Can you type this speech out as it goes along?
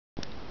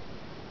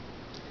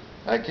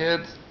Hi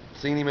kids,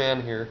 Seanie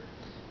Man here.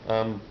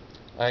 Um,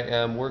 I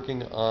am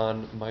working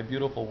on My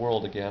Beautiful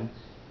World again,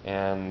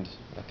 and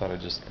I thought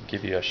I'd just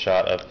give you a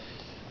shot of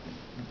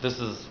this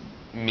is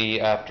me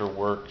after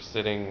work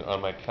sitting on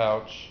my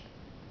couch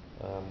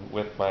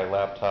with my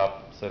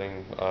laptop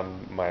sitting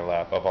on my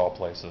lap, of all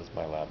places,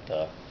 my lap,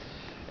 duh.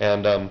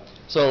 And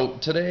so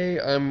today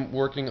I'm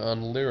working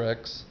on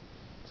lyrics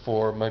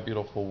for My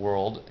Beautiful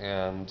World,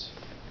 and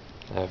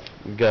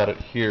I've got it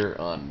here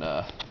on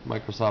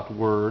Microsoft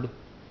Word.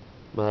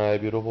 My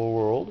Beautiful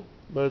World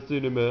by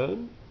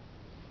Cinnamon.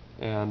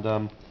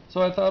 And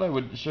so I thought I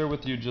would share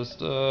with you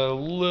just a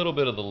little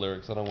bit of the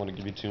lyrics. I don't want to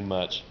give you too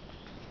much.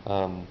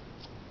 Um,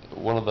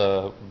 One of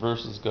the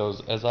verses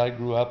goes, "As I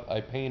grew up, I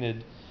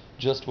painted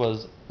just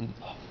was."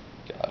 Oh,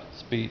 God,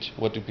 speech.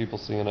 What do people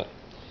see in it?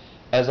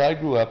 As I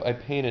grew up, I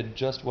painted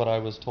just what I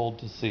was told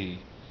to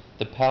see.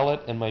 The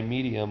palette and my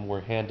medium were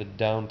handed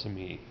down to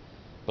me,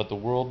 but the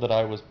world that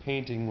I was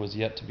painting was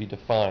yet to be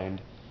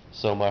defined,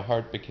 so my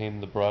heart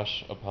became the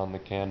brush upon the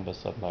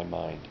canvas of my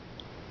mind.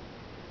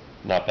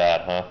 Not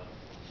bad, huh?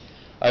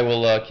 I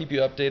will keep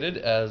you updated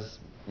as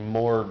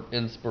more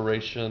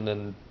inspiration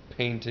and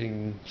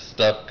painting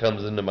stuff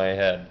comes into my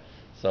head.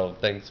 So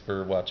thanks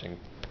for watching.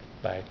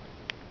 Bye.